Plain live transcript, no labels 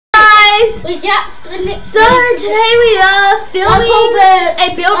So today we are filming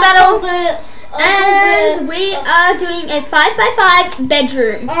a build battle, and we are doing a 5x5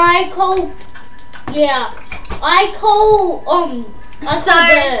 bedroom. So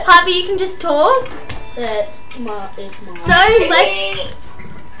Harvey, you can just talk. So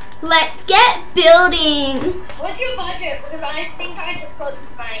let's get building. What's your budget? Because I think I just got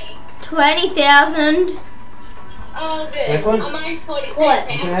mine. 20,000. Oh, good. Mine's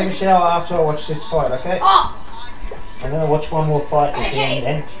 45. You can have a shower after I watch this fight, okay? Oh. I'm going to watch one more fight at the end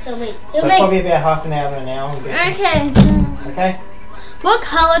then. So probably about half an hour to an hour. Okay, so okay. What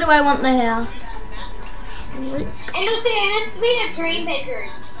colour do I want the house? And also it has to be a 3-bedroom.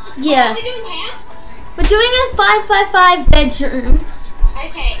 Yeah. Are we doing house? We're doing a 5x5 bedroom.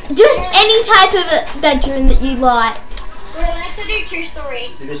 Okay. Just any type of a bedroom that you like. We're allowed to do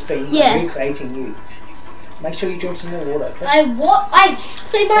 2-story. You're just being recreating you. Make sure you drink some more water, okay? I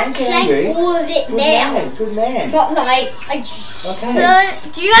pretty much drank all of it now. Good man. Not like Okay. So,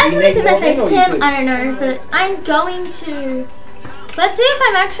 do you guys want to see my face cam? I don't know, but I'm going to. Let's see if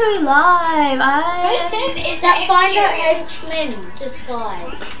I'm actually live. Is that Finder Henchman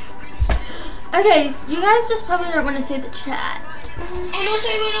disguise? Okay, you guys just probably don't want to see the chat. And also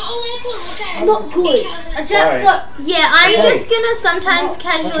we're not allowed to look at Not good. I just got. Yeah, I'm just gonna sometimes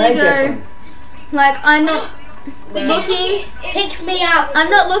casually go. Like, I'm not looking. Pick me up. I'm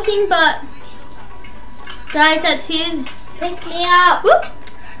not looking, but guys, that's his. Pick me up. Whoop.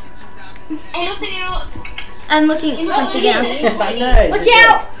 And also you're not. I'm looking at something else. Watch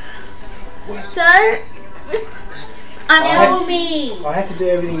out! So, I'm Tell me. I have to do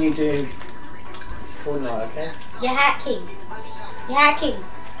everything you do for Fortnite, okay? You're hacking. You're hacking.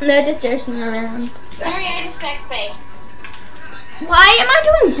 No, just joking around. Sorry, I just backspace. Why am I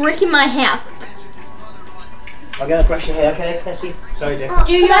doing brick in my house? I'm going to brush your hair, okay, Cassie? Sorry, dear.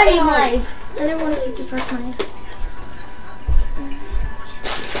 Do your live. I don't want you to brush my hair.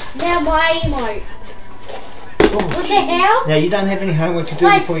 Now my emote. What the hell? Now, you don't have any homework to do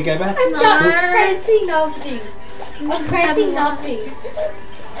before you go back? I'm pressing nothing. I'm pressing nothing.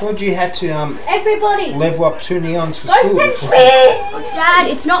 Thought you had to Everybody. level up 2 neons for Don't school. touch me! Dad,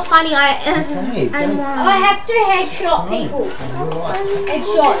 it's not funny. Okay, don't. I have to headshot people.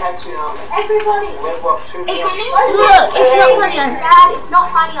 Headshot. Everybody. Look, it's not funny. Dad, it's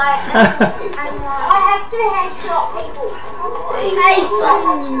not funny. I have to headshot people. Hey,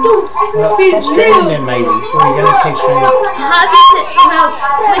 son. Stop streaming then, maybe. Or you're going to keep streaming. Harvey said, well,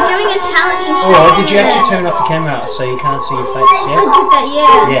 we're doing a challenge and stream. Oh, did you actually turn off the camera so you can't see your face? I Yeah? did that,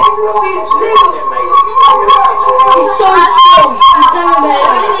 yeah. Yeah. He's so strong. He's never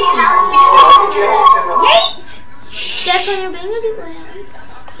made Definitely, you're being a bit loud.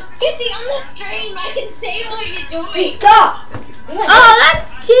 Cassie, on the stream, I can see what you're doing. Stop. Oh,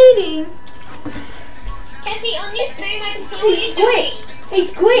 that's cheating. Cassie, on your stream, I can see what He's you're doing. glitched.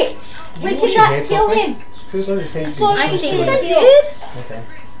 He's glitched. We Did you wash your hair cannot kill properly? him. Feels like his hair's So been I washed think away. I did. Okay.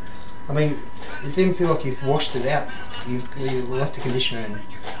 I mean, it didn't feel like you've washed it out. You left the conditioner in.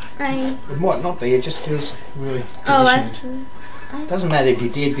 It might not be, it just feels really conditioned. Doesn't matter if you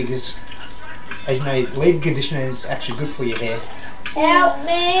did, because as you know, leave conditioner is actually good for your hair. Help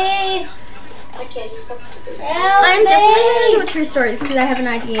me. Okay, this doesn't do it. I'm definitely going to do a true stories because I have an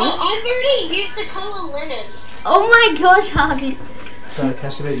idea. Oh, I've already used the colour linen. Oh my gosh, Harvey. So,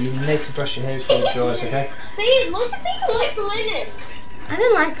 Cassie, you need to brush your hair before it dries, okay? See, lots of people like the linen. I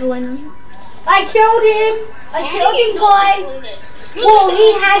didn't like the linen. I killed him. I killed him, guys. You're Well, like the he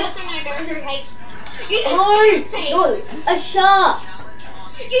only had- person I know who hates. You just No, a shark.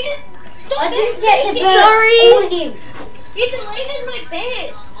 You just stop I didn't get the backspacing. birds Sorry. on him. You deleted my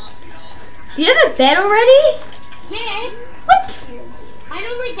bed. You have a bed already? Yeah. What? I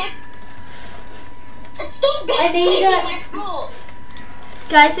normally get. Stop I need backspacing a- my floor.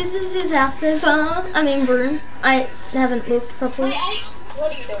 Guys, this is his house so far. I mean, room. I haven't looked properly.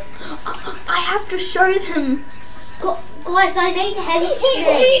 What are you doing? I have to show them. Guys, I need to head What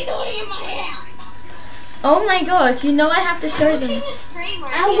are you doing in my house? Oh my gosh, you know I have to show Watching them. the stream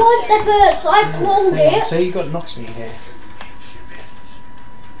right I want the birds. I called Hang on, it. so you got knots in your hair.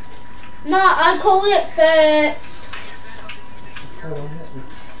 No, I called it first.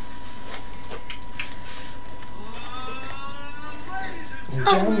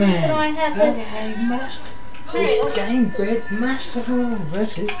 Gentlemen, Can I have it? okay, master. Game bread masterful.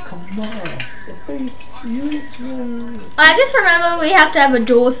 That's it. Come on. The beast user. I just remember we have to have a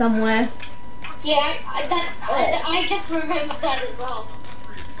door somewhere. Yeah, I just remembered that as well.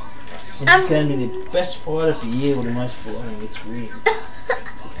 It's going to be the best fight of the year or the most boring. It's weird.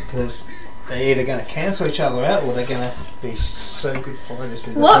 Because they're either going to cancel each other out or they're going to be so good fighters.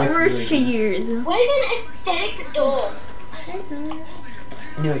 What roof to use? Where's an aesthetic door? I don't know.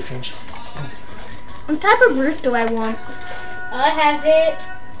 Nearly finished. What type of roof do I want? I have it.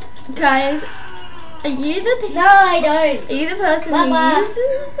 Guys, are you the No, I don't. Are you the person who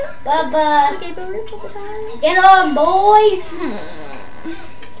uses it? Bubba. The gable roof all the time? Get on, boys.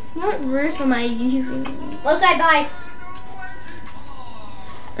 What roof am I using? Okay, bye.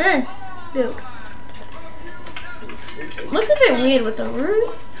 Build. Looks a bit weird with the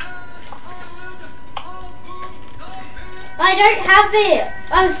roof. I don't have it.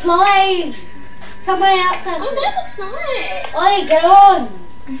 I'm flying. Someone else has Oh, it. that looks nice. Oi, get on.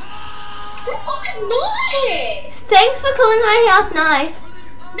 That looks nice. Thanks for calling my house nice.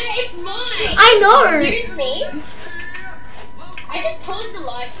 No, it's mine. I know. Excuse me. I just paused the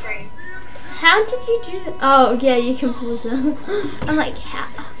live stream. How did you do that? Oh, yeah, you can pause them. I'm like, how?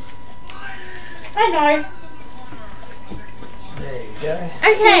 I know. There you go.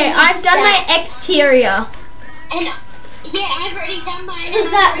 Okay, I've done my exterior. And yeah, I've already done mine.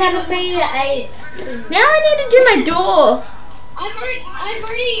 Is that gonna be a... Now I need to do my door. I've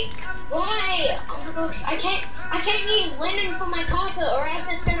already. Why? Oh my gosh, I can't use linen for my carpet, or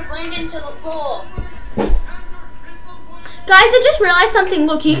else it's gonna blend into the floor. Guys, I just realized something.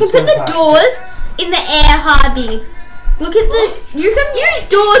 Look, you can put the doors in the air, Harvey. Look at the. You can use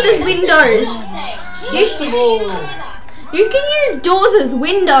doors as windows. You can use doors as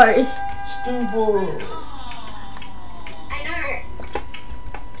windows. Stupid. I know.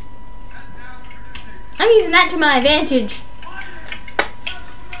 I'm using that to my advantage.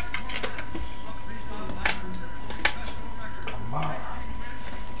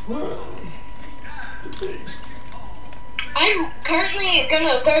 I'm currently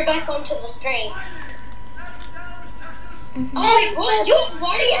gonna go back onto the stream. Oh wait, what?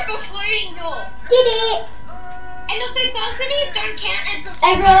 Why do you have a floating door? Did it. And also balconies don't count as the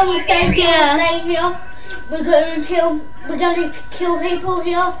Everyone was going to Yeah. stay here. We're going to kill people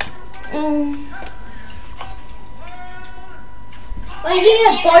here. I need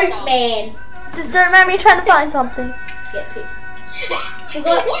a boatman. Just don't mind me trying to find something. Get people.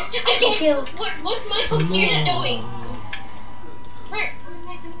 What? Kill. What's my computer doing?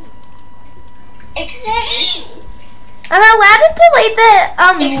 Excuse Am I allowed to delete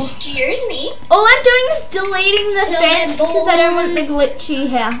the Excuse me? All I'm doing is deleting the Kill fence them because I don't want the glitchy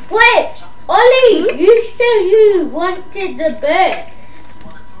house. Wait, Ollie, you said you wanted the burst.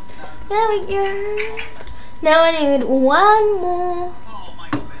 There we go. Now I need one more.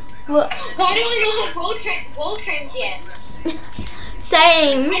 Why do I not have wall trims yet?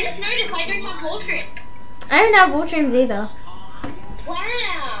 Same. I just noticed I don't have wall trims. I don't have wall trims either.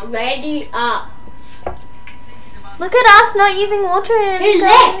 Wow. Ready up. Look at us not using wall trims. Who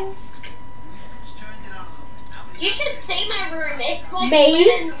guys. left? You should see my room. It's like Me?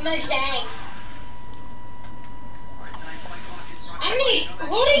 linen mojang. I mean,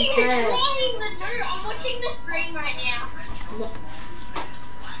 what are you trying to do? I'm watching the stream right now.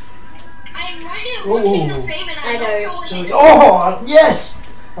 I'm right now watching the stream and I'm not sure what you Oh, yes!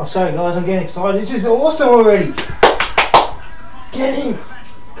 Oh, sorry guys, I'm getting excited. This is awesome already. Get in.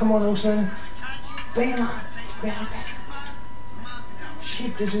 Come on, Wilson. Beat him up. Beat him up.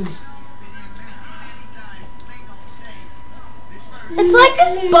 Shit, this is... It's like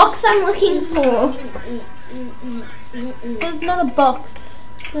this box I'm looking for. It's not a box.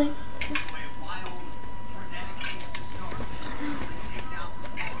 It's like...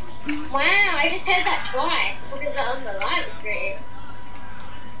 Wow, I just heard that twice because I'm on the live stream.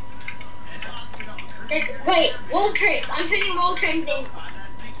 Wait, wall trims. I'm putting wall trims in.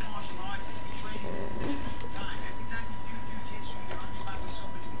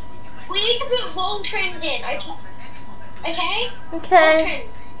 We need to put wall trims in, okay? Okay? Okay. Wall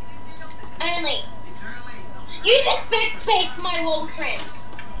trims. Only. You just backspaced my wall trims.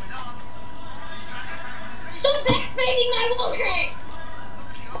 Stop backspacing my wall trims!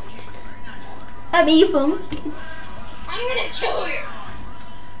 I'm evil. I'm gonna kill you.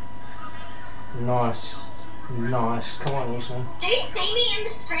 Nice. Nice. Come on, Wilson. Do you see me in the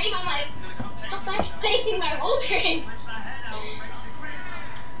stream? I'm like, stop backspacing my wall trims.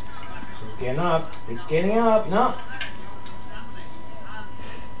 He's getting up. He's getting up. No.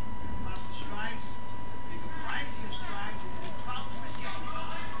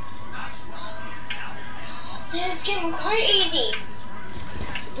 This is getting quite easy.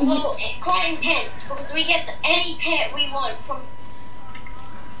 Well, quite intense because we get any pet we want from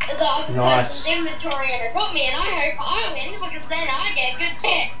the other Nice. person's inventory and it got me, and I hope I win because then I get a good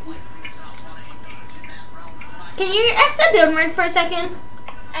pet. Can you exit build mode for a second?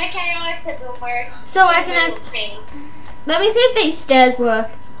 Okay, I'll accept your word. So I can have... Let me see if these stairs work.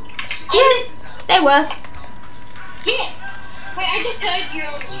 Yeah, they work. Yeah. Wait, I just heard you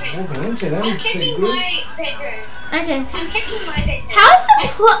on the screen. I'm checking my bedroom. Okay. I'm checking my bedroom. How's the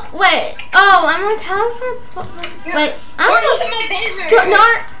plot? Wait. Oh, I'm like, how's my plot? Wait, I'm look at my bedroom. No,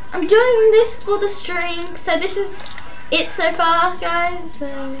 I'm doing this for the stream. So this is it so far, guys.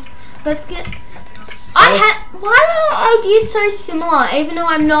 So let's get. Why are our ideas so similar? Even though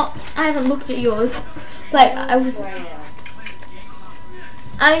I haven't looked at yours. Like I would.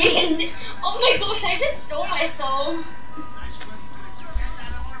 Oh my gosh! I just stole my soul.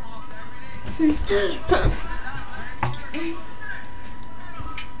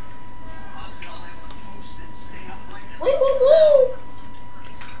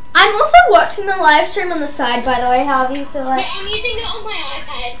 I'm also watching the live stream on the side, by the way, Harvey. So like. Yeah, I'm using it on my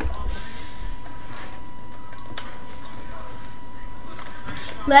iPad.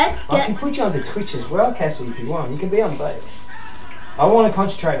 Let's get. I can put you on the Twitch as well, Cassie, if you want. You can be on both. I want to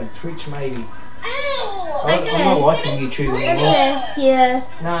concentrate on Twitch, maybe. Ow! I'm not liking YouTube anymore. Yeah.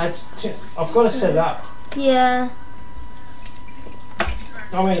 No, I've got to set it up. Yeah.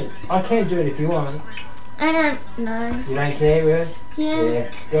 I mean, I can do it if you want. I don't know. You don't care, really? Yeah.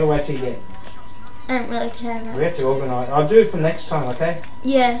 Yeah. Gotta wait till you get. I don't really care. Much. We have to organise. I'll do it for next time, okay?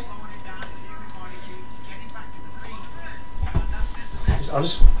 Yeah.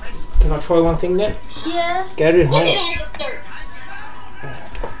 Can I try one thing then? Yeah. Go to What home. did I just start?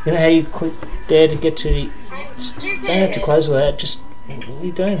 You know how you click there to get to the. Don't have to close all that. Just. What are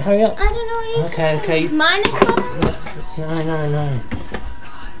you doing? Hurry up. I don't know what you Okay, okay. Minus button? No.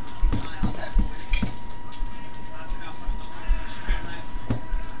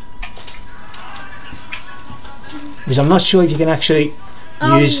 Because I'm not sure if you can actually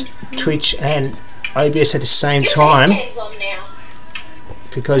use Twitch and OBS at the same time. Game's on now.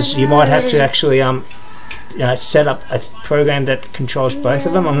 Because you might have to actually set up a program that controls both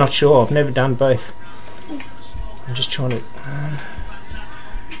of them. I'm not sure. I've never done both. I'm just trying to.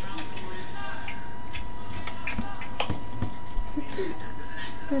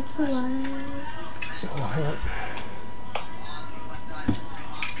 That's a lot. Oh, hang on.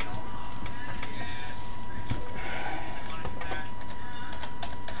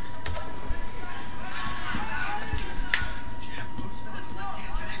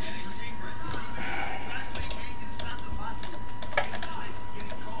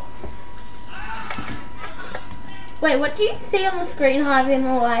 Wait, what do you see on the screen, Harvey, in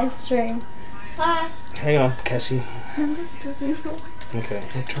the live stream? Hang on, Cassie. I'm just doing. Okay,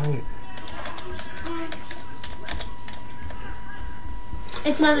 I'm trying to.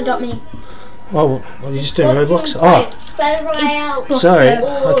 It's not Adopt Me. Oh, what are you just doing? Roblox? Oh, Battle Royale. sorry.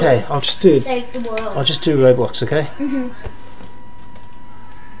 Bloxburg. Okay, I'll just do. Save the world. I'll just do Roblox. Okay.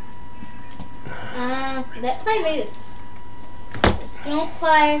 Let's play this. Don't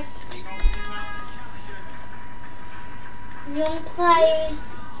play. Don't play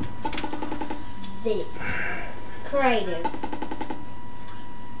this. Creative.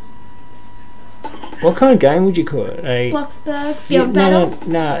 What kind of game would you call it? A Bloxburg. Build Battle.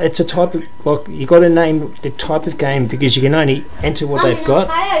 No, it's a type of. Like, you got to name the type of game because you can only enter what they've got.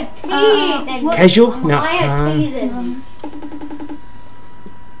 Casual? No.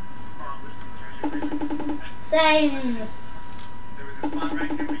 Same.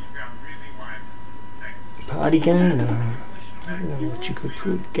 Party game? No. I don't know what you could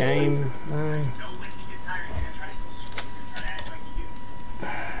put. Game.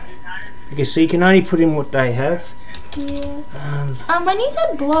 Because so you can only put in what they have. Yeah. When you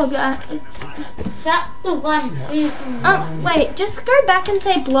said blog, it's. Chapter 1, season 1. Wait, just go back and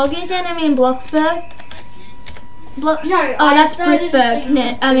say blog again. I mean Bloxburg. No, that's Brickburg.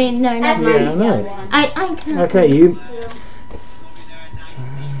 No, I mean no, never mind. Yeah, I know. I can't. Okay, you.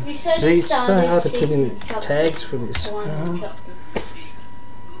 You See, it's so hard to put in tags for this.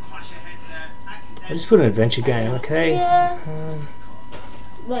 I just put an adventure game, okay? Yeah.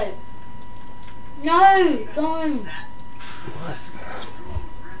 Wait. No, don't. What?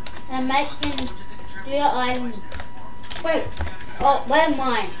 And make him do your items. Wait. Oh, where am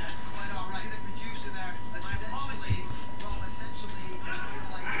I?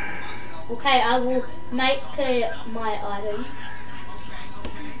 Okay, I will make my item.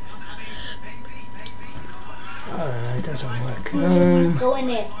 I don't know, it doesn't work. Go in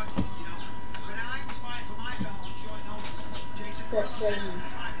there. That's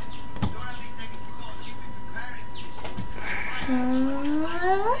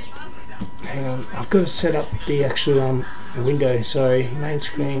Hang on, I've got to set up the actual window. Sorry, main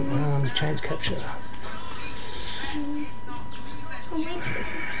screen, change capture.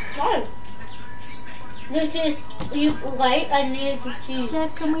 This is you wait. I need to see.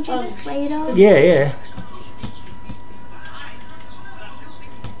 Dad, can we do this later? Yeah, yeah.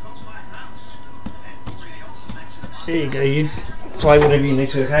 There you go. You play whatever you need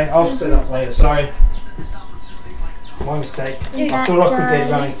to. Okay, I'll set up later. Sorry, my mistake. I thought I could get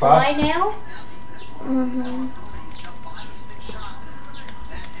running fast. Why now?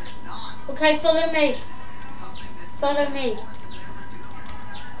 Okay, follow me. Follow me.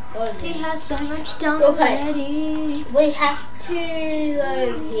 He has so much done already. We have to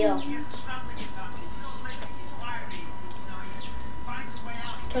go here.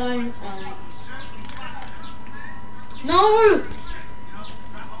 Don't. No!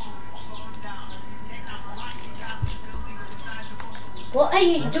 What are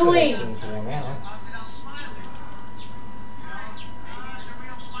you doing?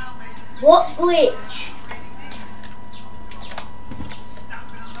 What glitch?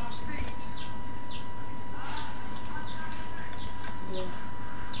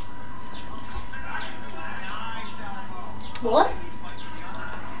 What?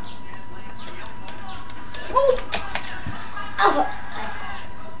 Oh.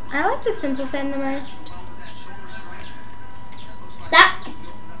 I like the simple fan the most. That.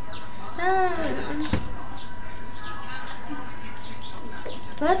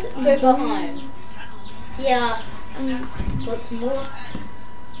 Let's go behind. Yeah. What's more?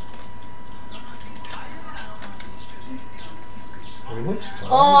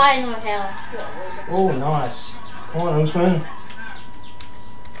 Oh, I know how. Oh, nice. Come on, Usman.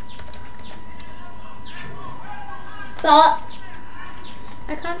 But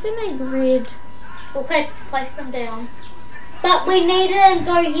I can't see my grid. Okay, place them down. But we need them to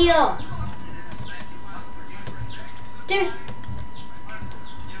go here. Dude.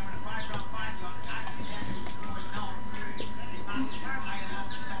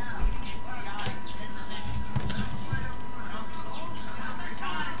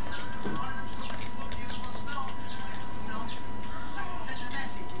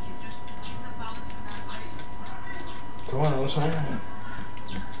 Come on, Usman.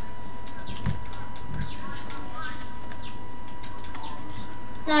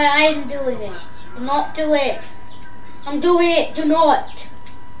 No, I ain't doing it. Do not do it. I'm doing it. Do not.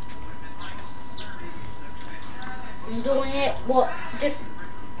 I'm doing it. What?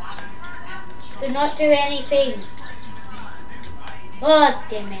 Do not do anything. Oh,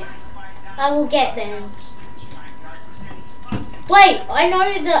 damn it. I will get them. Wait, I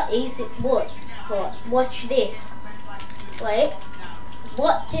know the easy. What? Watch this. Wait.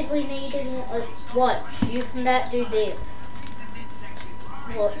 What did we need in it? Watch. You cannot do this.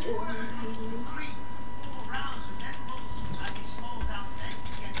 What do we do?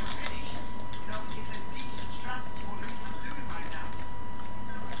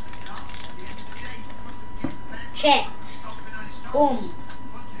 Checks. Boom.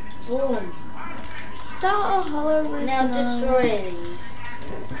 Boom. It's all a hollow room. Now destroy these.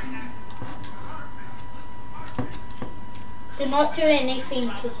 Do not do anything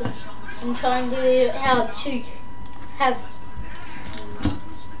because I'm trying to how to have.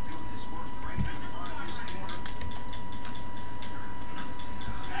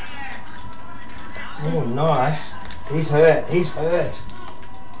 Oh, nice. He's hurt. He's hurt.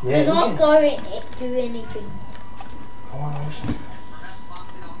 Yeah. Do not go and do anything. Come on, Usman.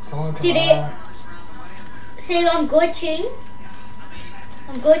 Come on, come Did on. it? See, I'm glitching.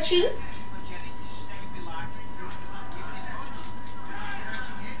 I'm glitching.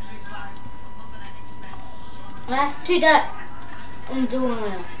 After that, I'm doing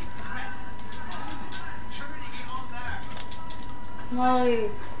it. No,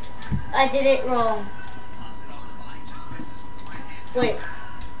 I did it wrong. Wait,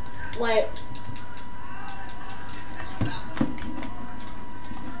 wait.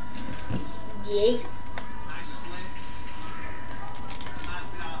 Yeah.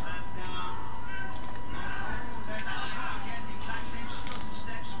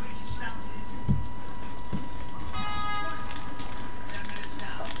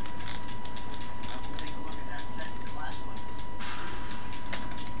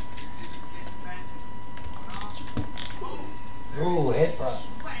 Oh, headbutt.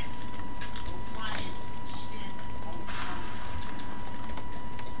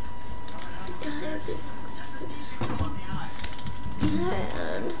 Guys, this looks really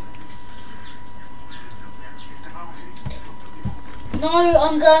bad. No,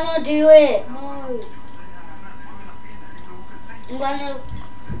 I'm gonna do it. No. I'm gonna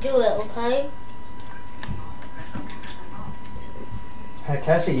do it, okay? Hey,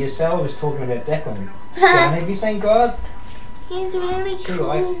 Cassie, yourself was talking about Declan. Have you seen God? He's really She cool.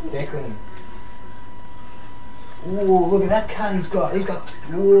 likes Declan. Ooh, look at that cut he's got. He's got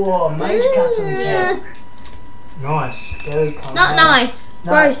major cuts on his head. Nice. Very cool. Not nice.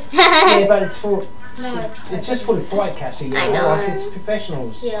 No. Gross. Yeah, but it's for. No, it's just for the fight, Cassie. I know. Like it's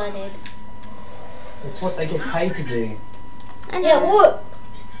professionals. Yeah, I did. It's what they get paid to do. I know. Yeah, look.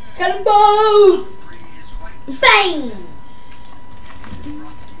 Cannonball! Bang!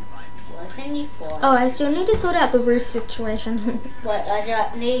 Where can you fly? Oh, I still need to sort out the roof situation. Wait, I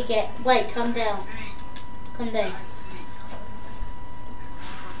don't need to get. Wait, come down. Come down.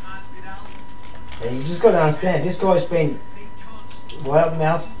 Yeah, you just got to understand, this guy's been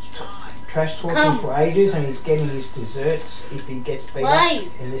loudmouth trash talking for ages, and he's getting his desserts if he gets beat up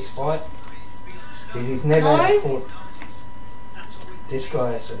in this fight. Because he's never fought this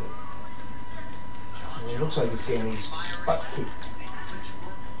guy, so it looks like he's getting his butt kicked.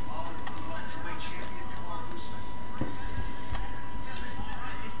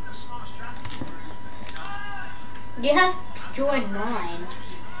 You have to join mine.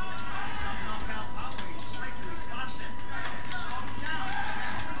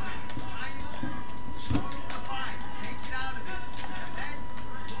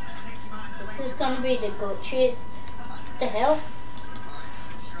 This is gonna be the glitches. The hell?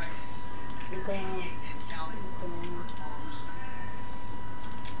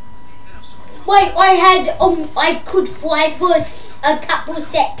 Wait, I could fly for a couple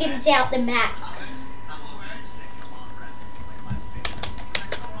seconds out the map.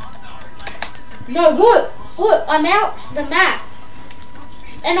 No, look, I'm out the map.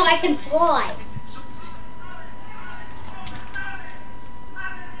 And I can fly.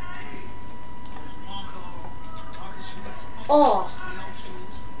 Oh.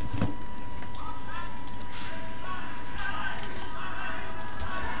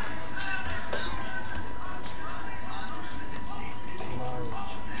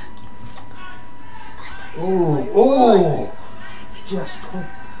 Ooh, just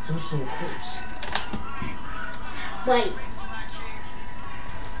missing the clips. Wait.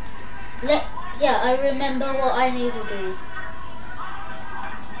 Yeah, I remember what I need to do.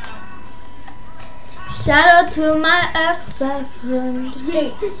 Shout out to my ex-boyfriend.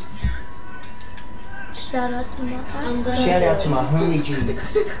 Shout out to my ex. Shout out to my homie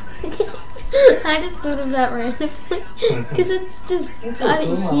G's. I just thought of that randomly. Because it's just,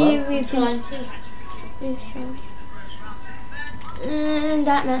 I'm here with these songs.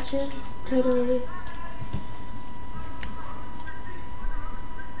 That matches, totally.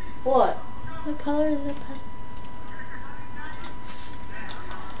 What? What color is it?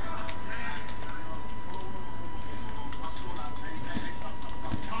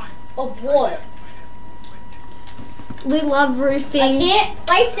 Of what? We love roofing. I can't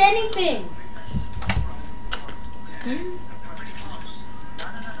face anything.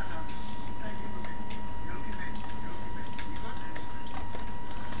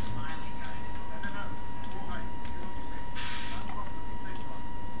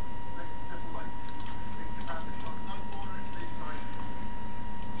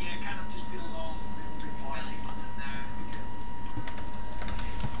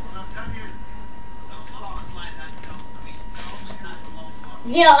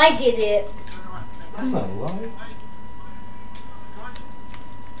 Yeah, I did it. That's not right.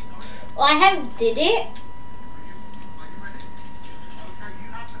 I have did it.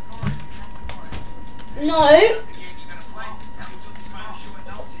 No.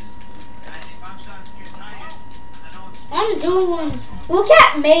 I'm doing. Look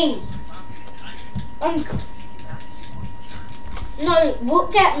at me. No,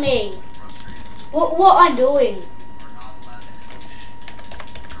 look at me. What I'm doing.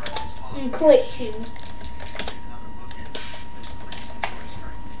 I'm glitching.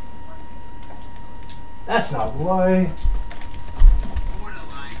 That's not low.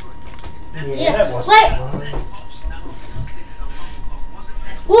 Yeah. That wasn't low.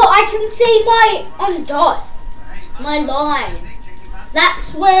 Well, I can see my dot, my line.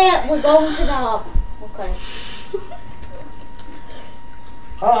 That's where we're going to the hub. Okay.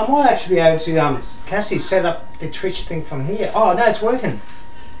 Oh, I might actually be able to Cassie set up the Twitch thing from here. Oh no, it's working.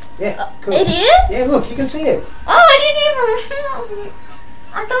 Yeah, cool. It is? Yeah, look, you can see it. Oh, I didn't even.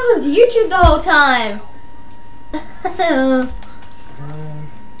 I thought it was YouTube the whole time.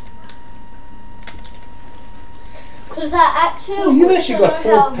 Because that actually. Oh, you've actually got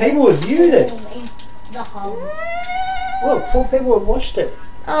 4 people who viewed it. The hub. Look, 4 people have watched it.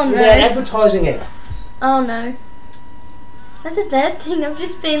 Oh no. Without advertising it. Oh no. That's a bad thing. I've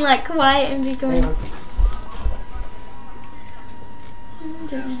just been like quiet and be going.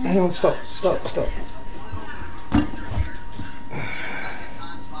 Hang on, stop.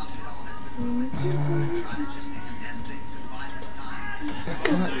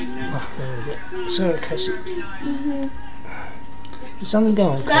 can't. Oh, there we go. Sorry, Cassie. There's something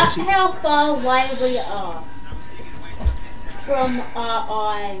going, That's Cassie. how far away we are from our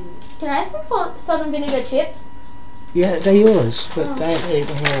island. Can I have some salt and vinegar chips? Yeah, they're yours, but don't eat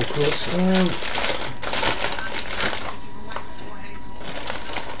them all, of course.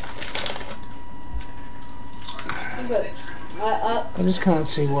 I just can't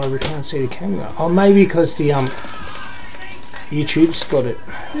see why we can't see the camera. Oh, maybe because the YouTube's got it.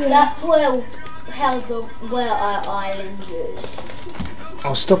 Yeah. That's where our island is.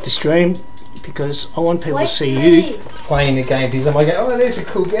 I'll stop the stream because I want people to see you playing the game. Because I might go, oh, there's a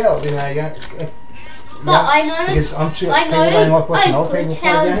cool girl. You know, but I know because people don't like watching old people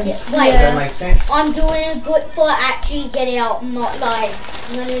play games. Wait, that makes sense. I'm doing a glitch for actually getting out, not live.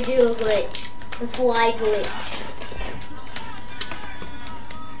 I'm gonna do a glitch, a fly glitch.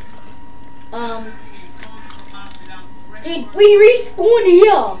 Did we respawn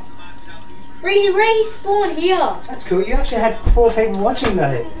here? Respawn here. That's cool. You actually had 4 people watching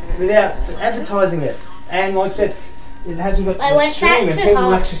that without advertising it, and like I said, it hasn't got the stream, and people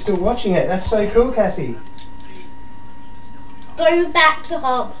are actually still watching it. That's so cool, Cassie. Go back to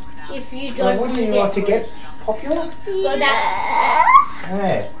hub if you don't. Wouldn't you like to get popular? Go back.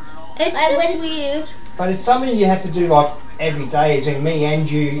 Yeah. It's just weird. But it's something you have to do like every day. It's in me and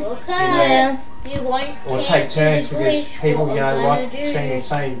you. Okay. You won't. Or take turns because people, you know, like seeing the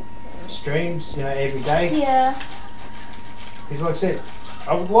same streams, you know, every day. Yeah. Because like I said,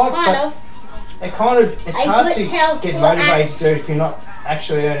 I would like. It's hard to get motivated to do it if you're not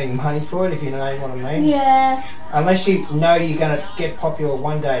actually earning money for it, if you know what I mean. Yeah. Unless you know you're going to get popular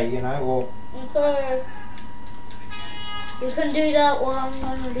one day, you know, or... Okay. You can do that while I'm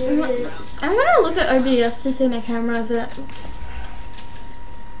going to do this. I'm going to look at OBS to see my camera over that.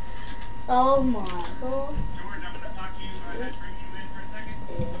 Oh my god.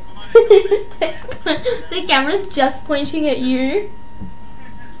 The camera's just pointing at you.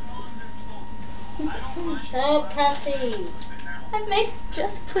 Shut up, Cassie. I meant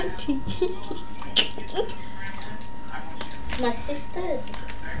just pointing at you. My sister.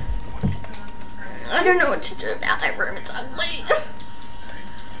 I don't know what to do about that room. It's ugly.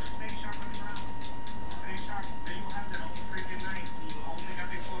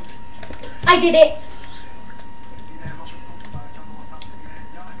 I did it.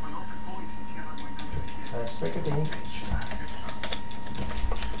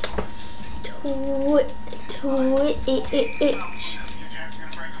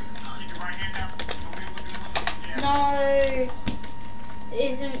 No, it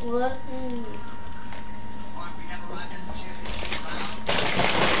isn't working.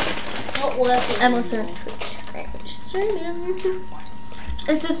 Not working. I'm also on Twitch streaming.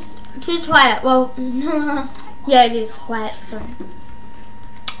 It's just too quiet. Well, yeah, it is quiet. Sorry.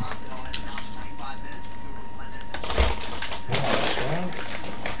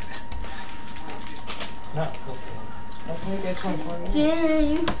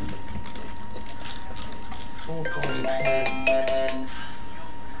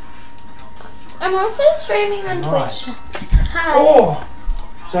 I'm also streaming on Twitch. Hi. Oh!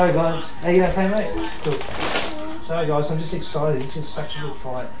 Sorry guys, are you okay mate? Cool. Sorry guys, I'm just excited. This is such a good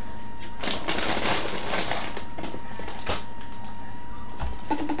fight.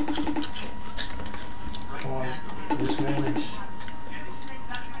 Come on, this man.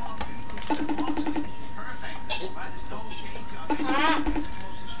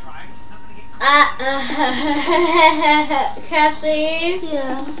 Cassie?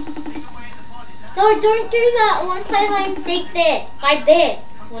 Yeah. No, don't do that. I want to play hide and seek there. Hide there.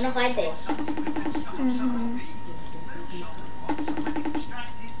 I want to hide there.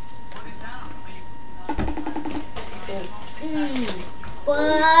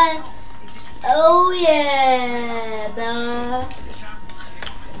 But, oh yeah, but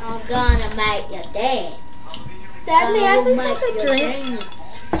I'm gonna make you dance. Dad, may I have a drink?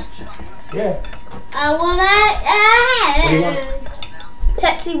 Yeah. I wanna. What do you want?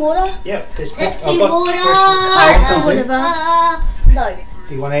 Pepsi water? Yep, there's Pepsi water. Whatever. No.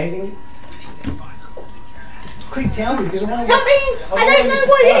 Do you want anything? Quick, tell me because I want to. Something. I don't know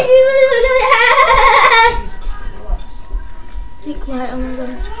what it is. Sick light, oh my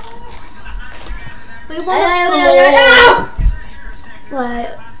god. We want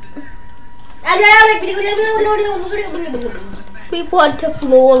We want a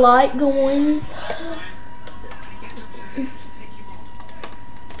floor light, guys.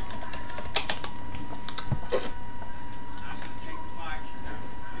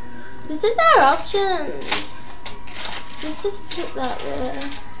 This is our options. Let's just put that there.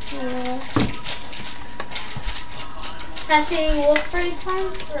 Yeah. Cassie, what 3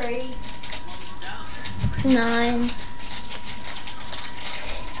 times 3? 9.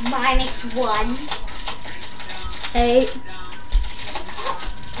 Minus 1. 8.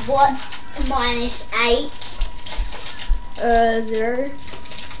 What? Minus 8. 0.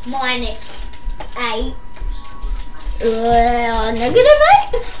 Minus 8. Negative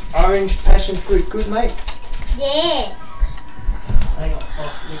 8? Orange passion fruit, good mate. Yeah. Hang on,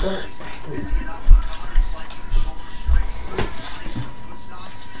 you got it?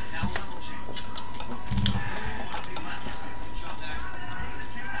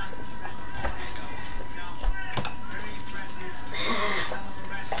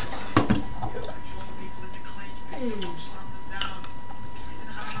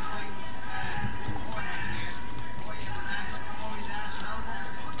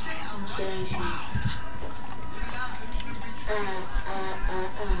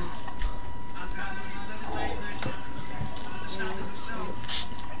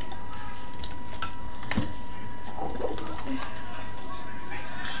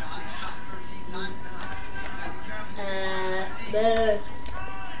 Good.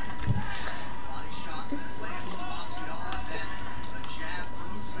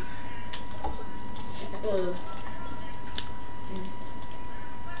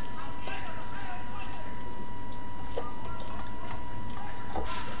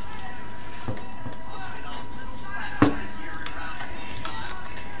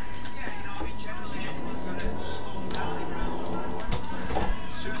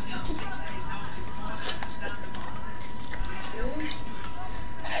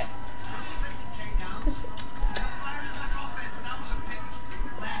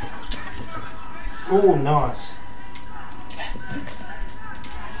 Oh, nice.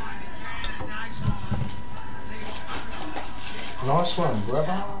 Nice one,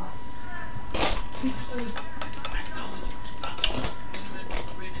 brother.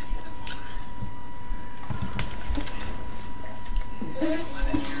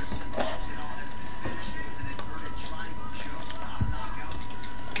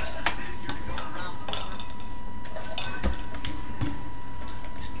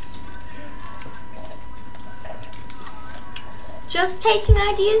 Just taking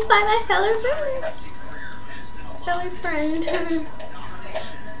ideas by my fellow friend.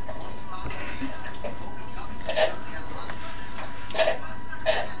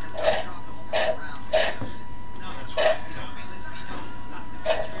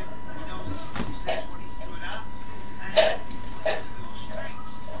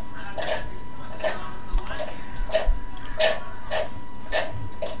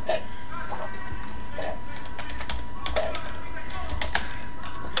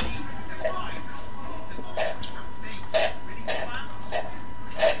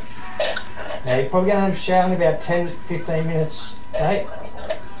 Now you're probably going to have a shower in about 10-15 minutes, okay?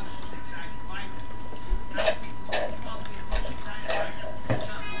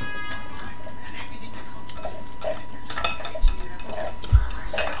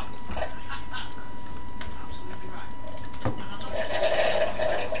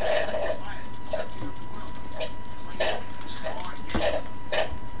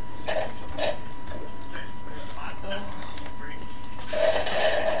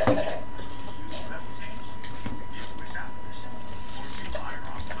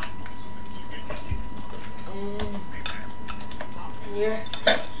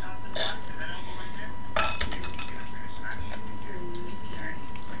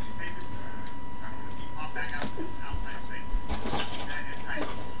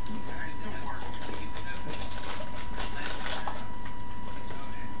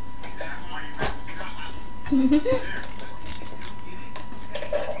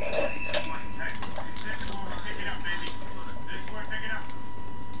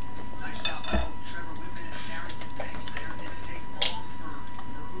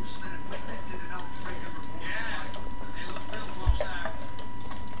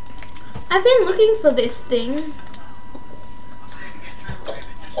 I've been looking for this thing.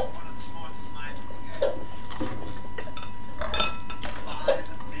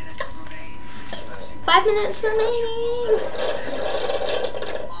 Five minutes remaining.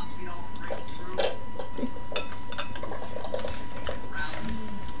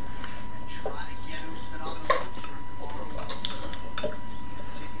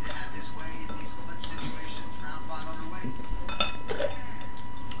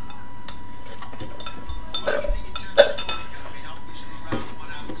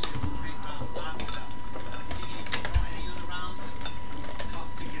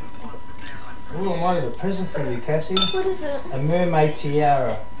 Oh, I might have a present for you, Cassie. What is it? A mermaid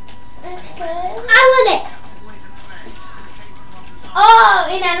tiara. Okay. I want it.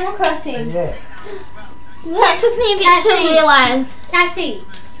 in Animal Crossing. Yeah. That took me a bit to realise. Cassie,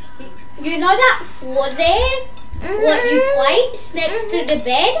 you know that floor there? What you place next to the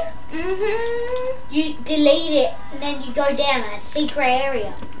bed? You delete it and then you go down a secret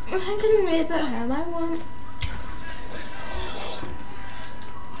area. I can read about how I want.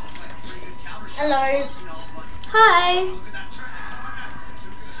 Hello. Hi.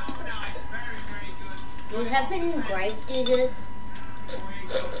 Do you have any grave diggers?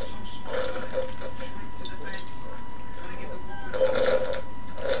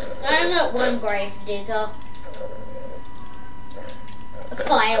 I got one grave digger. A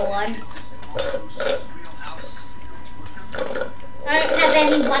fire one. I don't have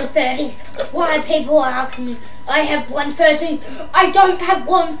any 130s. Why people are asking me? I have 130s. I don't have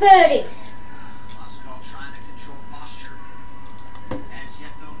 130s.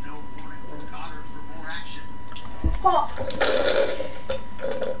 Oh.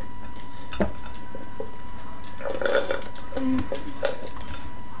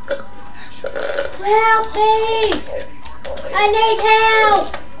 Help me! I need help!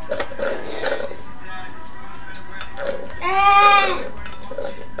 Ah!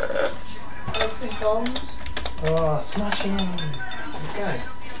 There's some bombs. Oh, smash him. Let's go.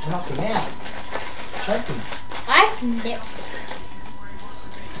 Knock him out. Choke him. I've never.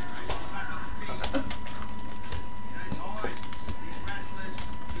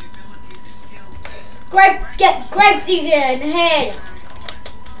 Get grave digger in the head.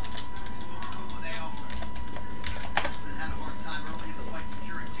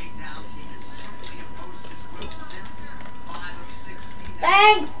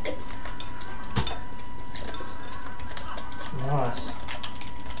 Bang! Nice.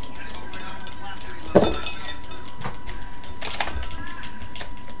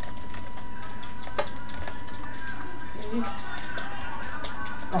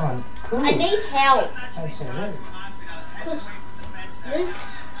 Oh, cool. I need help. Absolutely. Cause this.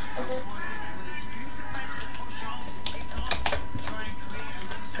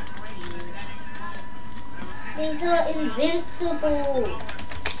 These are invincible.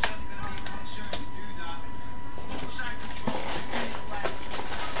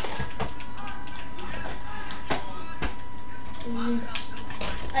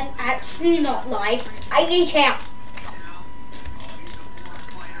 I'm actually not like I need help.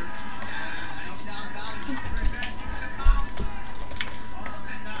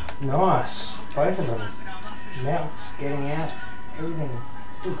 Nice. Both of them. Mounts getting out. Everything.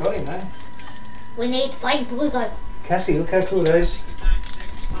 Still got him though. We need flame blue though. Cassie, look how cool those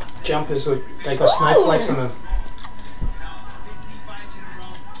jumpers look. They got snowflakes on them.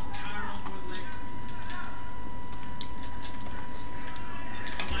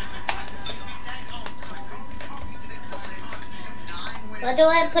 Where do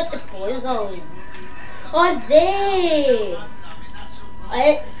I put the blue in? Oh, there!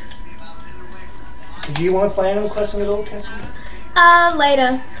 Do you want to play Animal Crossing at all, Cassie?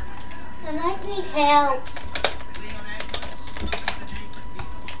 Later. And I need help.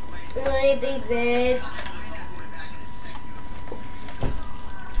 Really big bed.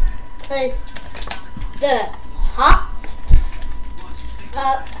 Cause the hot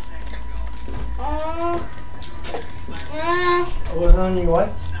What on your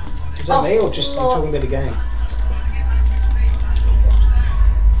way? Is that me or just you talking about the game?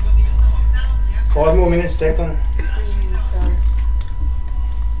 5 more minutes, Declan.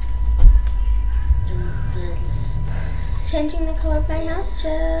 Changing the colour of my house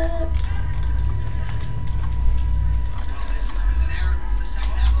chip.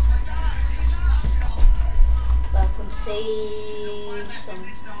 I can see some.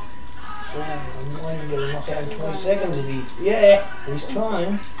 I'm going to get a knockout in 20 seconds if he... Yeah, he's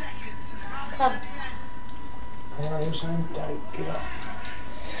trying. Come. Come on, son, don't give up.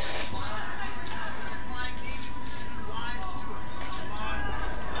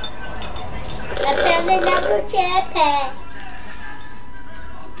 I found another jetpack.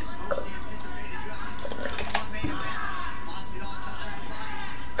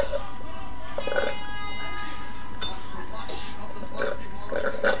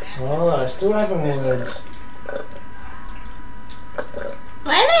 Alright, still having words.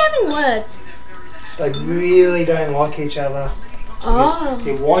 Why are they having words? They really don't like each other. Oh.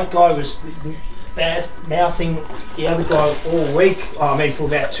 The white guy was bad mouthing the other guy all week. Oh, I mean for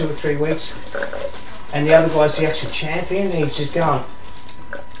about 2 or 3 weeks. And the other guy's the actual champion and he's just going,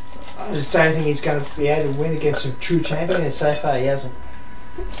 I just don't think he's going to be able to win against a true champion, and so far he hasn't.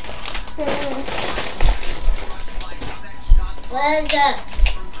 Where's the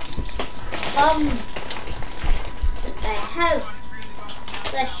I have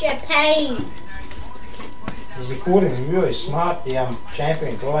That's your pain. He fought him really smart, the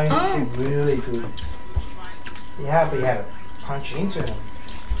champion guy. He did really good. He hardly had a punch into him.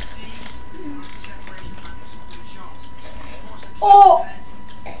 Oh!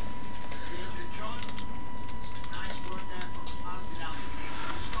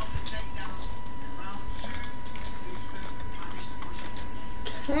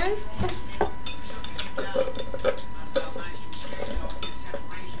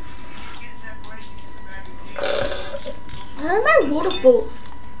 Where are my waterfalls?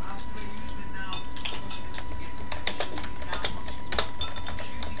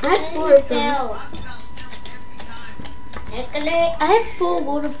 I had 4 of them. I had 4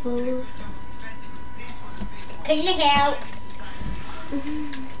 waterfalls. Can you help?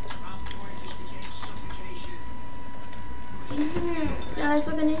 Guys,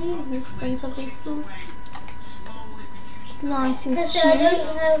 we're gonna use this things obviously. Nice and Because cute. I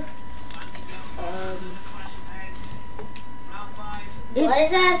don't have. What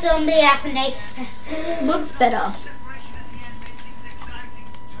is that zombie happening? Looks better.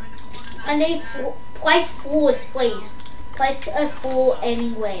 I need 4. Place 4s, please. Place a 4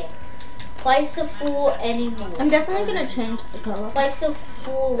 anywhere. Place a 4 anymore. I'm definitely gonna change the colour. Place a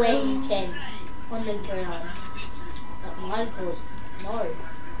 4 where you can. On the ground. That my good. No.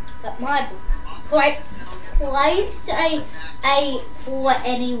 That my good. Place a 4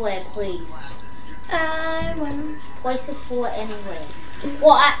 anywhere, please. I want. Place a 4 anywhere.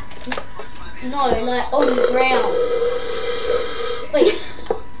 What? No, like on the ground. Please.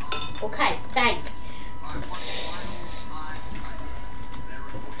 Okay, thanks.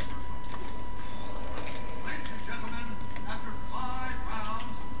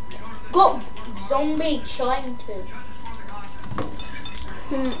 Got zombie trying to.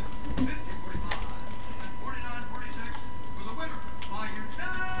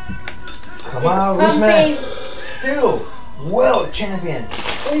 Come on, Rusman. Still, world champion.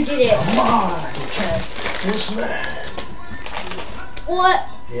 Who did it? Come on, Rusman. What?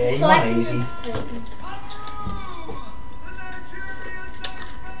 Yeah, he won easy.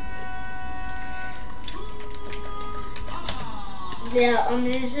 Yeah, I'm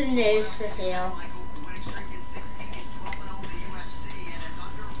using this here.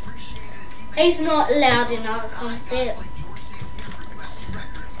 He's not loud enough, I can't fit.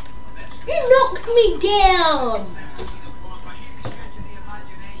 You knocked me down!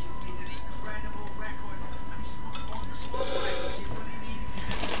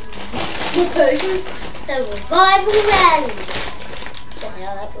 The revival rally! What the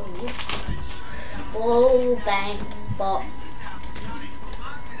hell that was? Oh, bang, bop.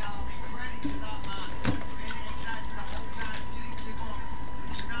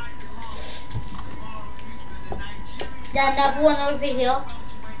 There's another one over here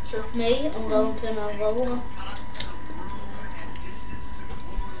with me. I'm going to another one.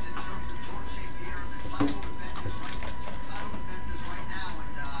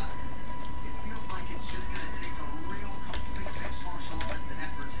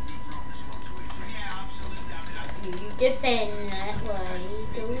 You defend that way.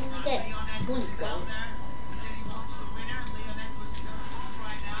 Don't get one goal.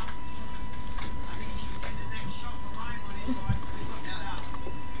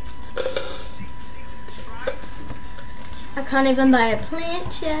 I can't even buy a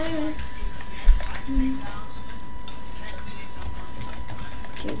plant show.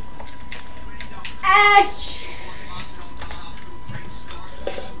 Ash!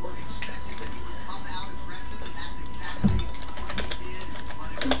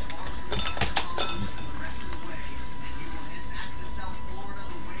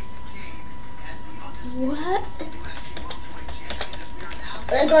 What?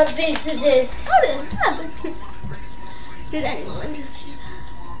 I got visitors. What did happen? Did anyone just see that?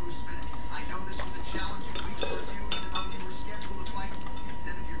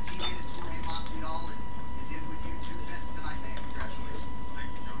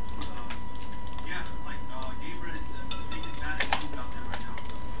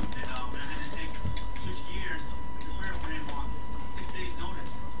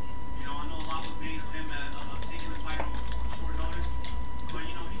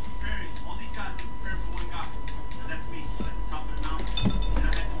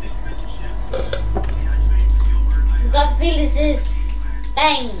 Got visitors.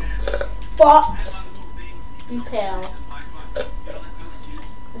 Bang. Bop. Impel.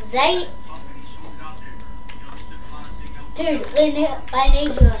 Zay. Dude, I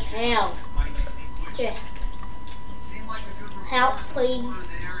need your help. Just help, please.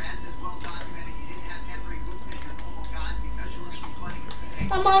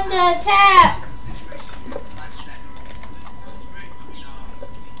 I'm under attack.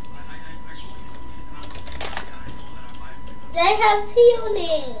 They have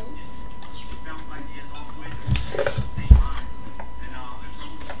healing.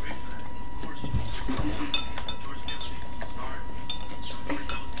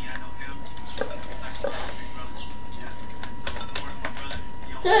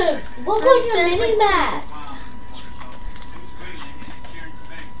 Dude, what was your mini map?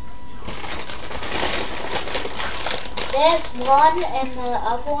 There's one and the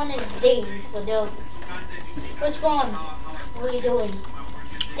other one is D for the. Which one? What are you doing?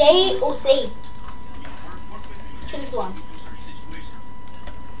 D or C? Choose one.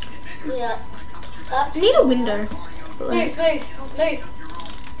 Yeah. I need a window. Move.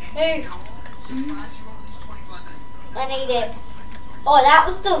 I need it. Oh, that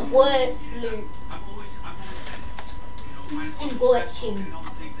was the worst loot. I'm glitching.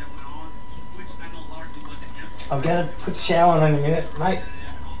 I'm gonna put the shower on in a minute, mate.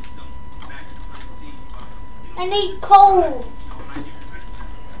 I need coal.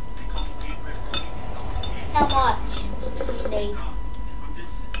 How much? Need.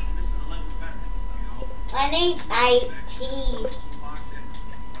 I need 80.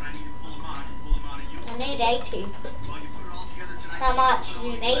 I need 80. How much do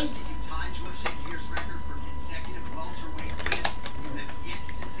you need?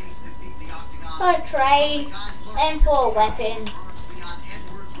 For a trade and for a weapon.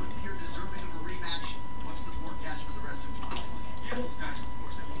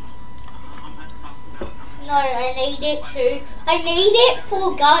 No, I need it too. I need it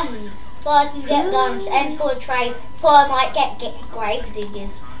for guns. So I can get guns and for a trade. So I might get grave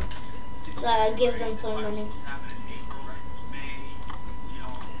diggers. So I give them some money.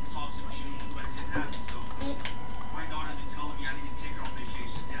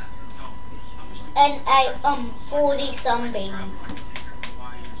 And a 40 sunbeam.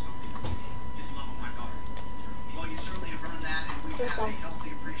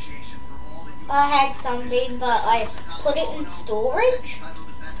 I had sunbeam, but I put it in storage.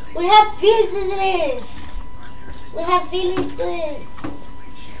 We have visitors. We have villagers.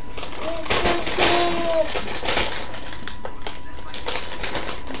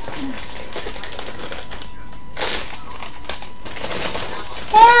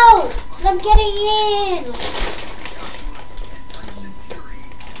 Help! I'm getting in.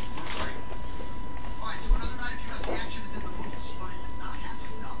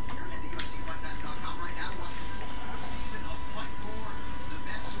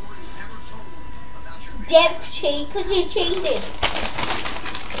 Death cheat, because you cheated.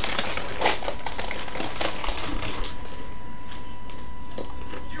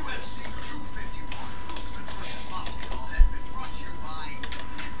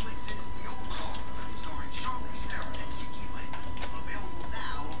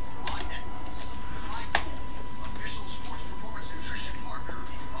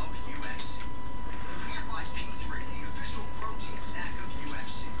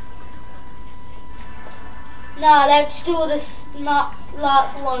 No, let's do this not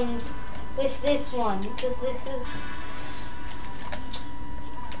like one with this one because this is.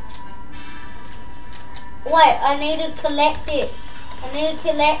 Wait, I need to collect it. I need to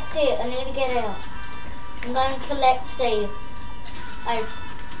get out. I'm going to collect save.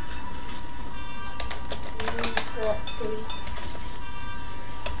 Collect save.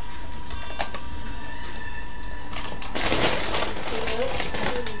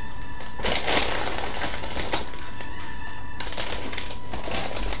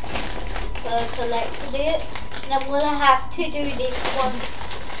 Collected it, and I'm gonna have to do this one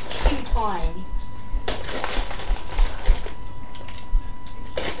 2 times.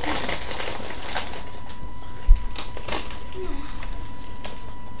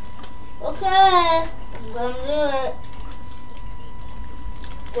 Okay, I'm gonna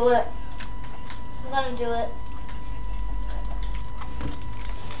do it. I'm gonna do it.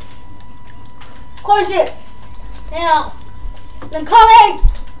 Close it! Now, I'm coming!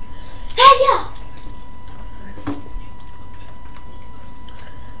 Hey,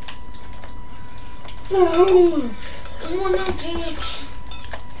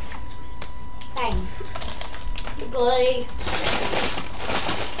 Bang. Goodbye.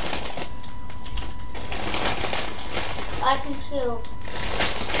 I can kill.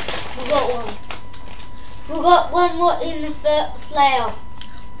 We got one. We got one more in the first layer.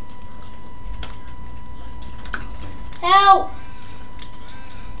 Help!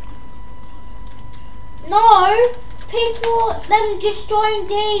 No! People, them destroying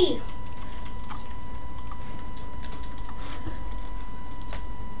D.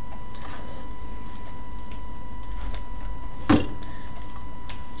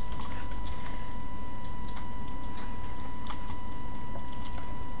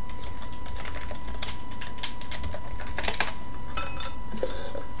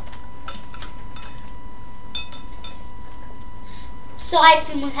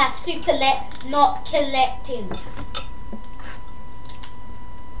 siphon, we have to collect, not collecting.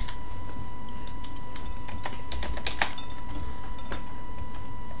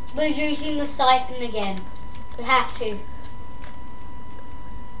 We're using the siphon again. We have to.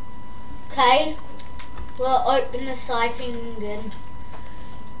 Okay, we'll open the siphon again.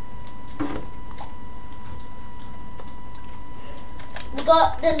 We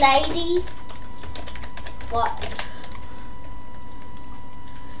got the lady. What?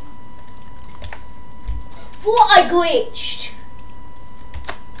 What? I glitched.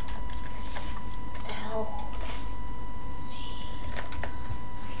 Help me.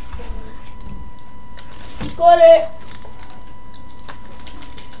 Got it.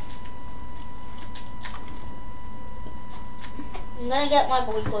 I'm gonna get my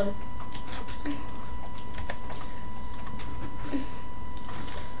boy code.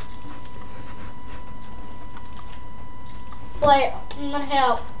 Wait, I'm gonna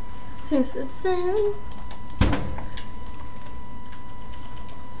help. Is it Sam?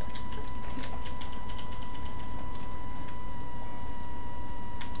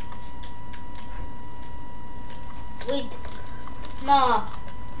 Wait, nah.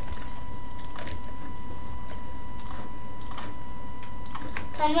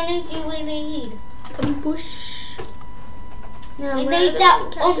 How many do we need? A bush. No, We where need are the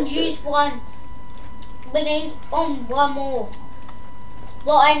that cactuses? unused one. We need one more.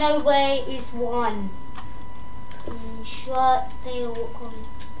 What I know where is one. Shirt, steel,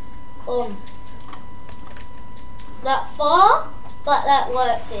 come. That far, but that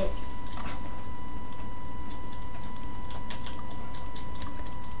worked it.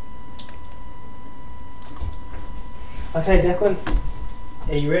 Okay, Declan,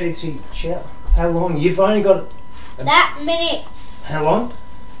 are you ready to shout? How long? You've only got... That minutes. How long?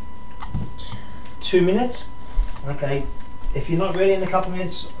 2 minutes? Okay. If you're not ready in a couple of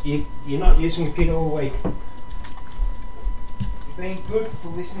minutes, you're not using your computer all week. You've been good for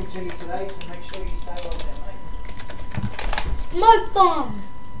listening to me today, so make sure you stay like that, mate. Smoke bomb.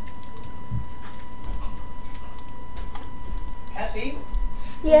 Cassie,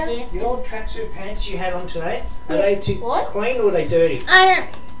 Yeah. your old tracksuit pants you had on today, are they too What? clean or are they dirty? I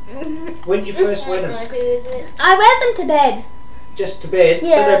When did you first wear them? I wear them to bed. Just to bed,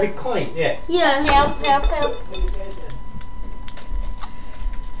 Yeah. so they'll be clean, yeah. Yeah. Help.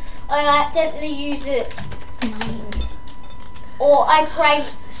 I accidentally use it. Or I pray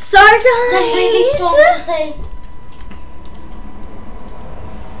So the really strong guys, to say.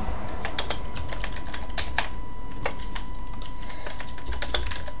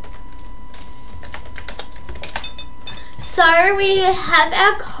 so we have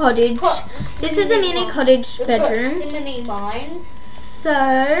our cottage. This is a mini cottage bedroom. Proximity mines. So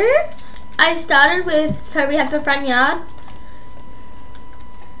I started with, so we have the front yard.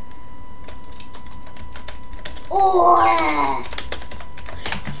 Oh.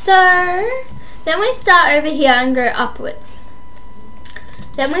 So then we start over here and go upwards.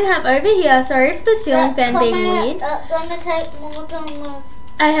 Then we have over here, sorry for the ceiling fan being weird. Gonna take more time.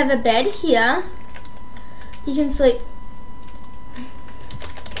 I have a bed here. You can sleep.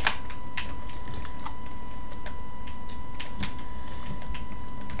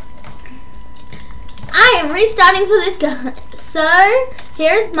 I am restarting for this guy. So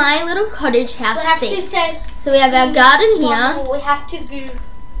here's my little cottage house We have to thing. say. So we have our garden here, We have to go.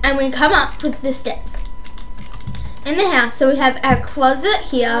 and we come up with the steps in the house. So we have our closet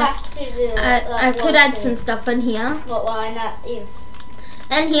We here. have to do. I could add some stuff in here. What line that is.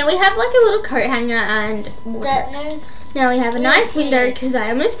 And here we have like a little coat hanger and That knows. now we have a nice window because I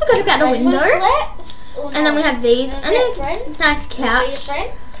almost forgot about the window. And then we have these and a friend. nice Be your couch.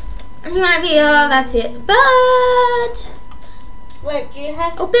 friend. And you might be, oh, that's it. But Wait, do you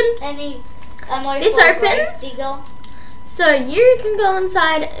have open. any ammo This for a grave opens. digger? So you can go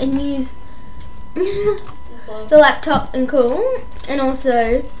inside and use the laptop and cool. And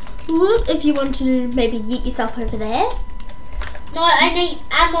also, whoop, if you want to maybe yeet yourself over there. No, I need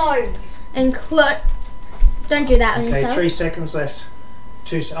ammo. And don't do that on Okay, yourself. 3 seconds left.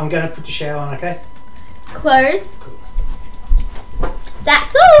 I'm going to put the shower on, okay? Close.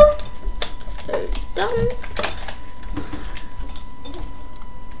 That's all. So done.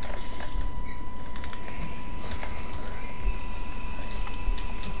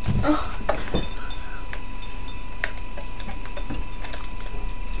 Oh.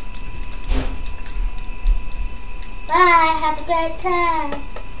 Bye, have a great time.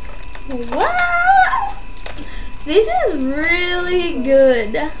 Wow! This is really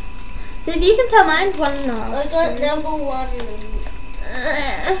good. So if you can tell, mine's 1.5. I got level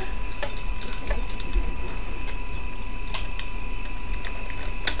 1.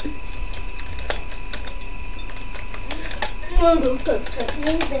 No, don't touch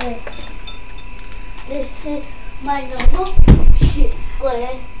me there. This is my normal shit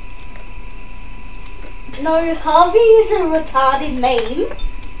square. No, Harvey is a retarded meme.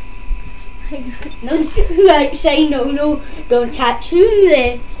 No, like say no, don't touch me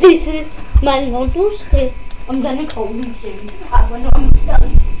there. This is my normal square. I'm gonna call you soon. When I'm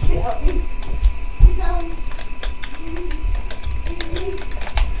done shouting.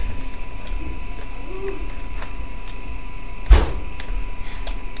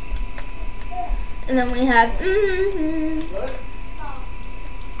 And then we have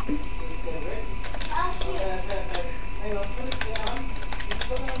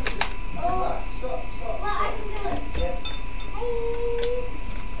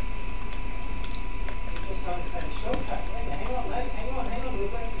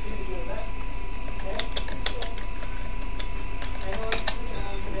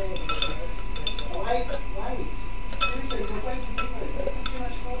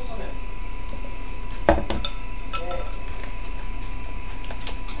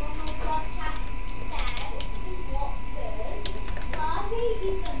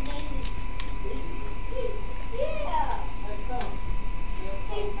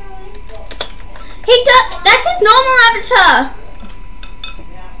that's his normal avatar.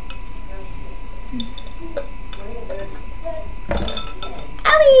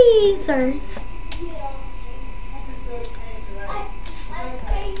 Ali, sorry.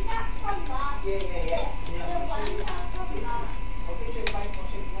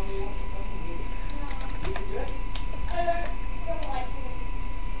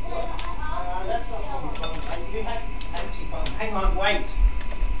 Hang on, wait.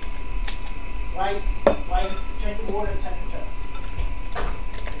 Check the water temperature.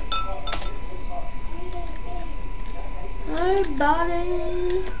 Oh,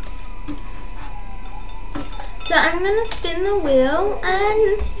 body. So I'm gonna spin the wheel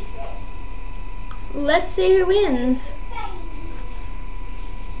and let's see who wins.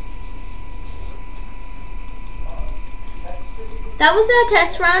 That was our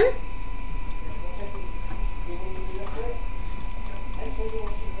test run.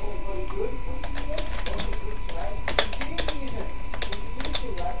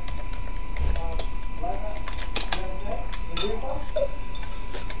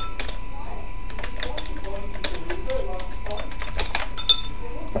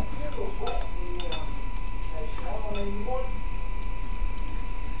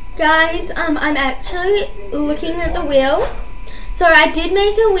 Guys, I'm actually looking at the wheel. So I did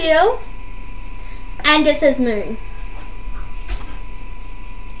make a wheel and it says moon.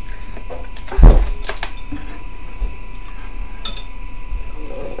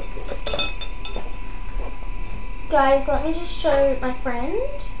 Guys, let me just show my friend.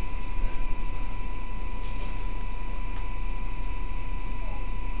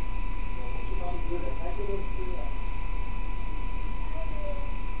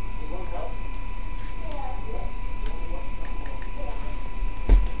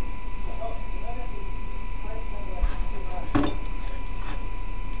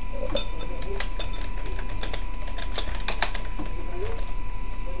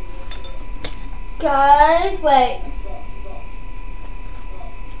 Guys, wait.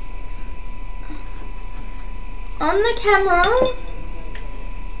 On the camera,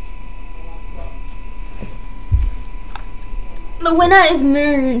 the winner is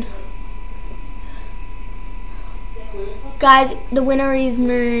Moon. Guys, the winner is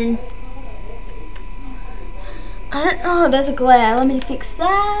Moon. I don't know, there's a glare. Let me fix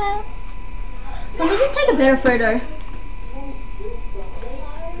that. Let me just take a better photo.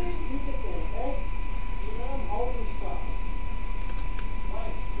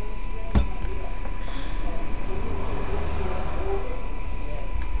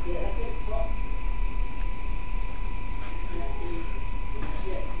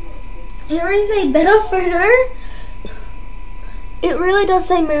 Here is a better photo. It really does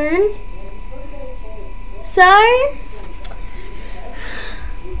say moon. So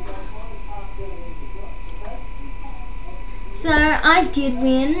I did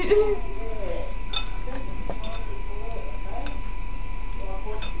win.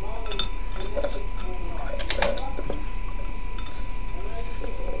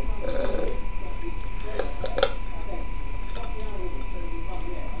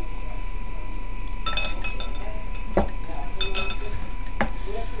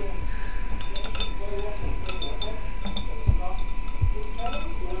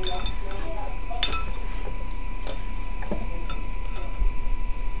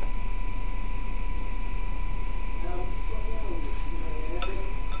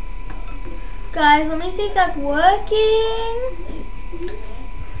 Guys, let me see if that's working.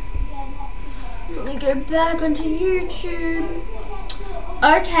 Let me go back onto YouTube.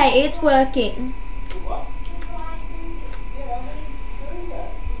 Okay, it's working.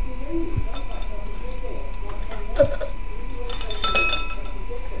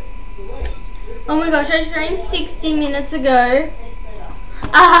 Oh my gosh, I streamed 60 minutes ago.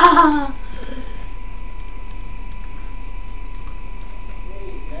 Ah!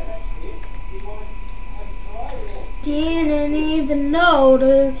 Didn't even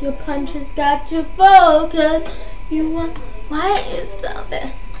notice your punches got you focused. You want. Why is that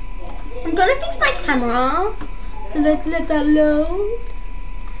there? I'm gonna fix my camera. Let's let that load.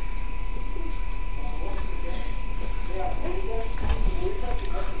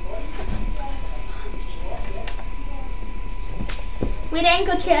 With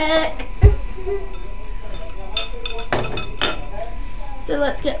ankle check. So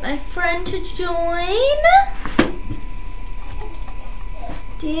let's get my friend to join.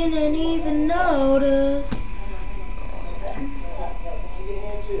 Didn't even notice.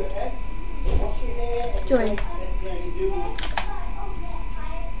 Join.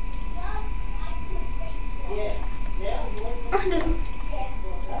 Oh, doesn't.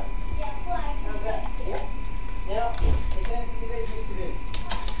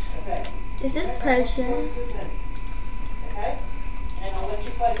 Is this pressure? Okay. And I'll let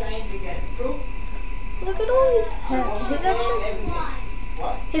you play games again. Cool? Look at all his pets. He's actually.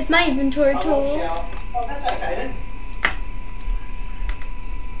 What? Here's my inventory tool. Oh, that's okay then.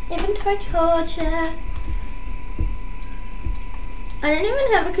 Inventory tool check. I don't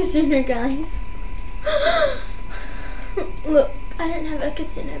even have a casino, guys. Look, I don't have a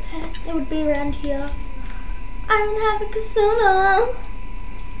casino pet. It would be around here. I don't have a casino.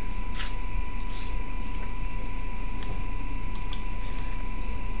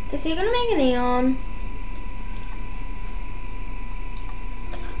 Is he gonna make an neon?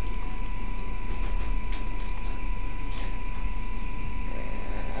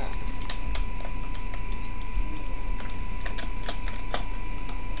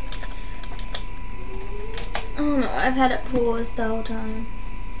 Oh no, I've had it paused the whole time.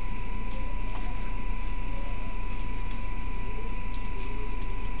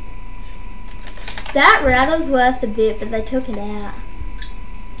 That rattle's worth a bit, but they took it out.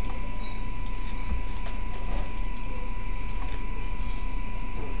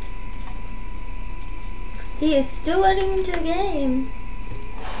 He is still loading into the game.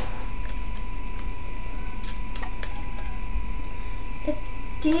 I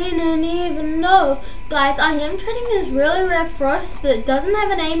didn't even know. Guys, I am trading this really rare frost that doesn't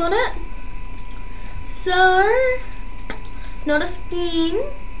have a name on it. So, not a skin.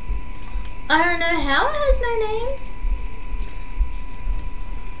 I don't know how it has no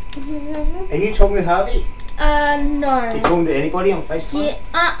name. Are you talking with Harvey? No. Are you talking to anybody on FaceTime? Yeah,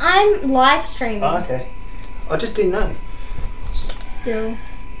 I'm live streaming. Oh, okay. I just didn't know. Still.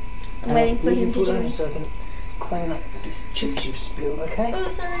 I'm waiting for him to join. So I can clean up these chips you've spilled, okay? Oh,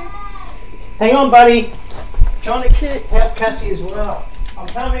 sorry. Hang on, buddy. Trying to help Cassie as well. I'm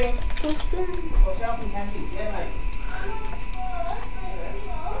coming. Awesome. I was helping Cassie. Yeah, mate.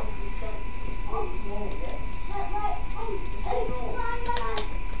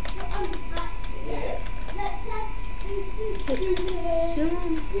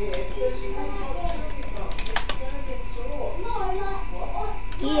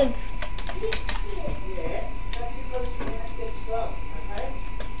 Give.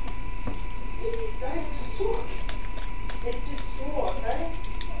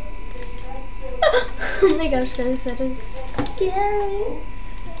 Oh my gosh, guys, that is scary.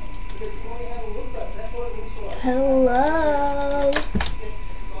 Hello.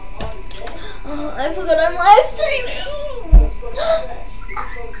 Oh, I forgot I'm live streaming.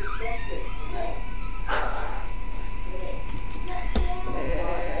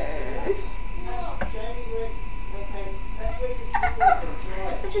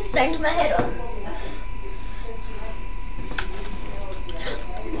 I've just banged my head on.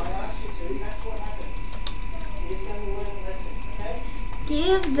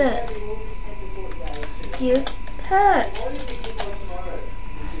 Give it. Give pet.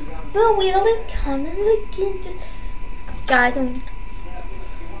 The wheel is kind of looking just. Guys,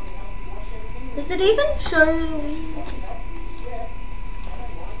 does it even show the wheel?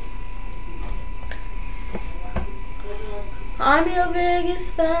 I'm your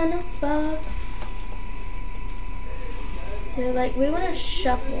biggest fan of far. So, like, we want to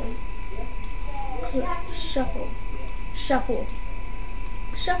shuffle. Shuffle. Shuffle.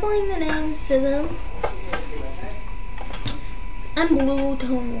 Shuffling the names to them. I'm blue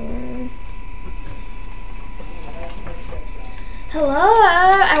tone. Hello,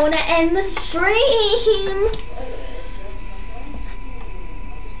 I want to end the stream.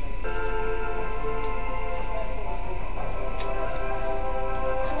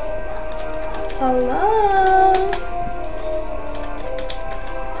 Hello.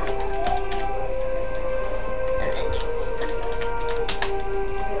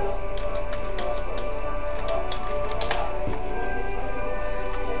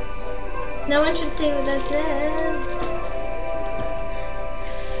 No one should see what this is.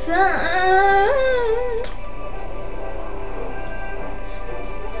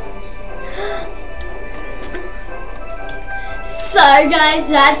 So guys,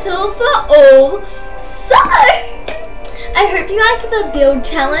 that's all for all. So I hope you liked the build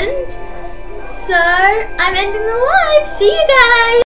challenge. So I'm ending the live. See you guys.